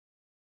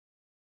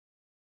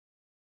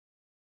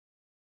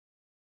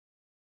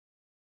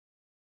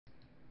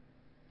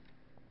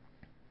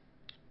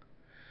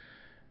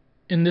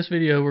In this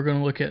video, we're going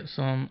to look at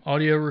some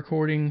audio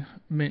recording,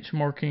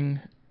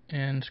 benchmarking,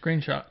 and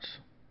screenshots.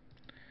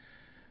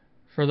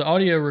 For the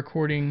audio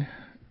recording,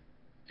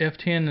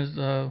 F10 is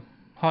the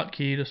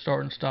hotkey to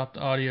start and stop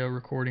the audio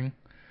recording.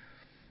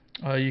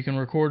 You can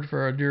record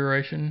for a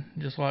duration,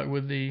 just like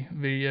with the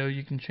video.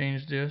 You can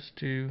change this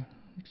to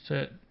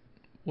set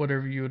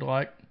whatever you would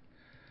like.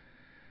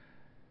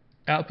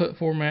 Output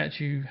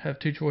formats, you have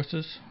two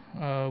choices,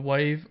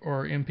 WAV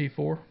or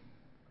MP4.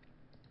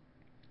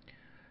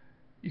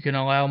 You can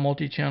allow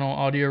multi-channel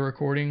audio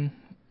recording,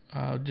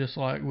 just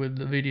like with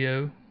the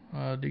video,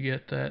 to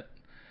get that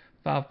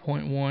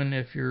 5.1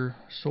 if your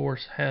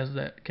source has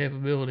that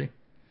capability.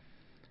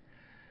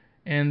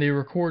 And the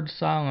record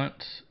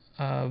silence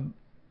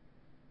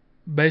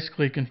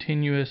basically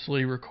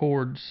continuously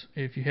records.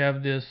 If you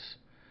have this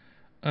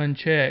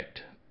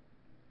unchecked,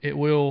 it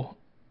will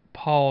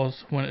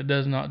pause when it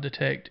does not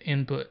detect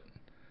input.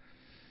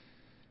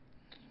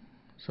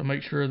 So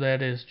make sure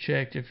that is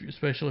checked,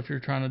 especially if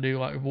you're trying to do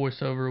like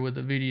voiceover with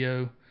a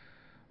video.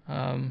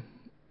 And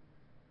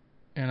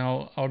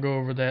I'll go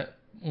over that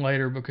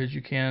later, because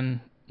you can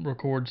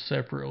record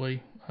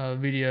separately,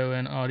 video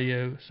and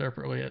audio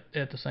separately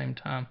at the same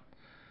time.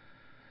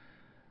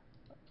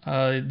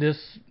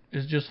 This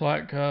is just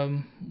like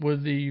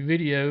with the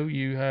video.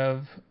 You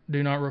have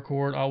do not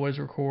record, always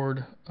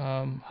record,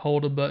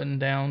 hold a button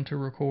down to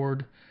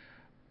record,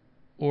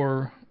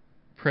 or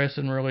press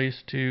and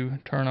release to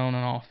turn on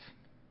and off.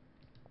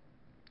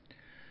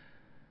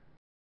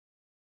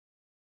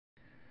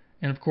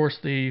 And of course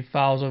the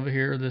files over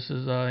here, this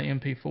is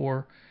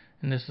MP4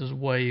 and this is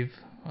WAV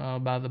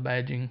by the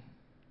badging.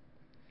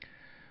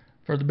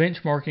 For the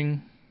benchmarking,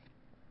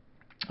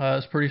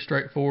 it's pretty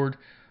straightforward.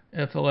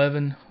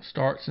 F11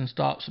 starts and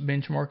stops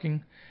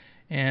benchmarking,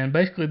 and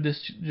basically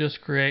this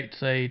just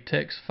creates a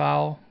text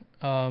file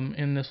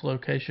in this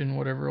location,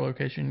 whatever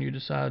location you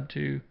decide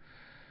to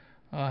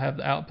have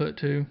the output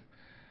to.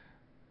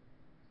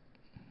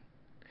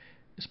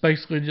 It's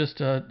basically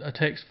just a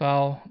text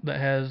file that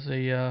has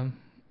the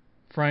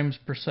frames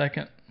per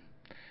second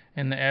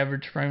and the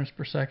average frames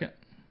per second.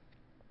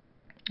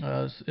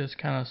 It's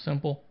kind of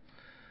simple.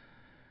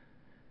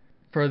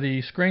 For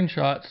the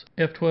screenshots,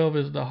 F12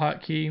 is the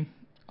hotkey.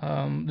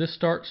 This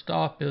start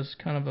stop is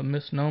kind of a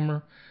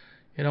misnomer.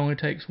 It only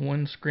takes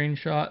one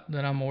screenshot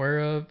that I'm aware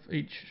of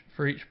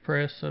for each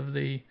press of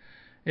the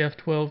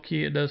F12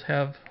 key. It does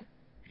have,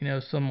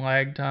 some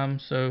lag time,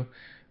 so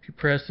if you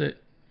press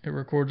it, it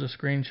records a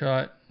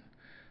screenshot.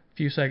 A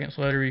few seconds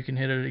later you can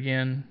hit it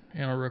again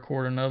and it'll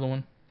record another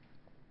one.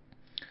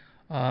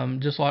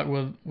 Just like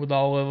with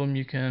all of them,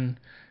 you can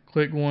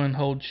click one,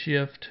 hold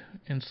shift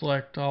and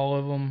select all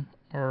of them,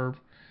 or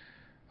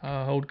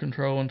hold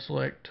control and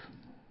select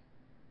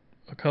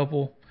a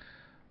couple.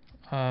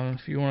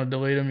 If you want to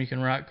delete them, you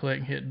can right click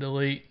and hit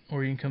delete,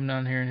 or you can come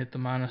down here and hit the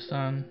minus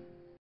sign.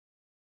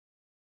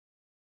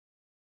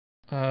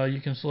 You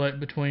can select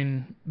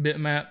between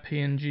bitmap,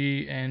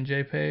 PNG, and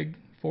JPEG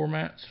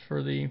formats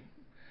for the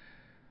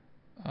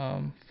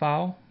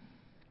file.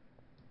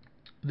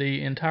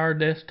 The entire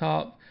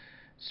desktop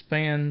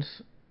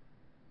spans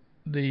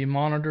the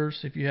monitors.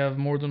 If you have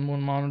more than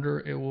one monitor,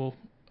 it will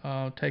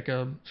take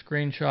a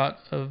screenshot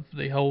of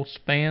the whole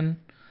span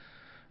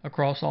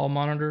across all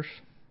monitors,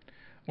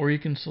 or you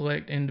can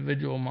select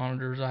individual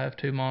monitors. I have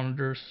two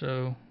monitors,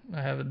 so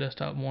I have a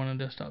desktop 1 and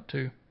desktop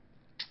 2.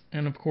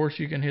 And of course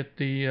you can hit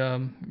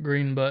the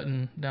green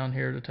button down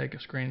here to take a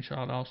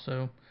screenshot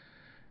also,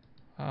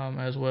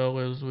 as well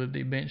as with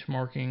the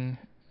benchmarking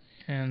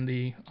and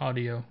the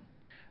audio.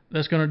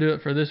 That's going to do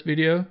it for this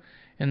video.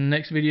 In the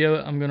next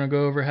video, I'm going to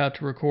go over how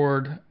to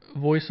record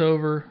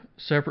voiceover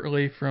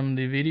separately from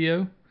the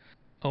video.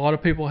 A lot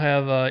of people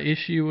have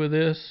issue with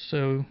this,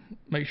 so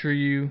make sure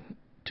you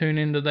tune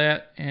into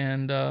that.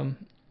 And I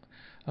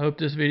hope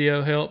this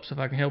video helps. If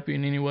I can help you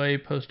in any way,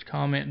 post a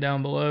comment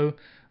down below.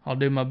 I'll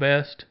do my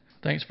best.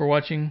 Thanks for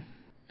watching.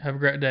 Have a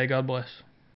great day. God bless.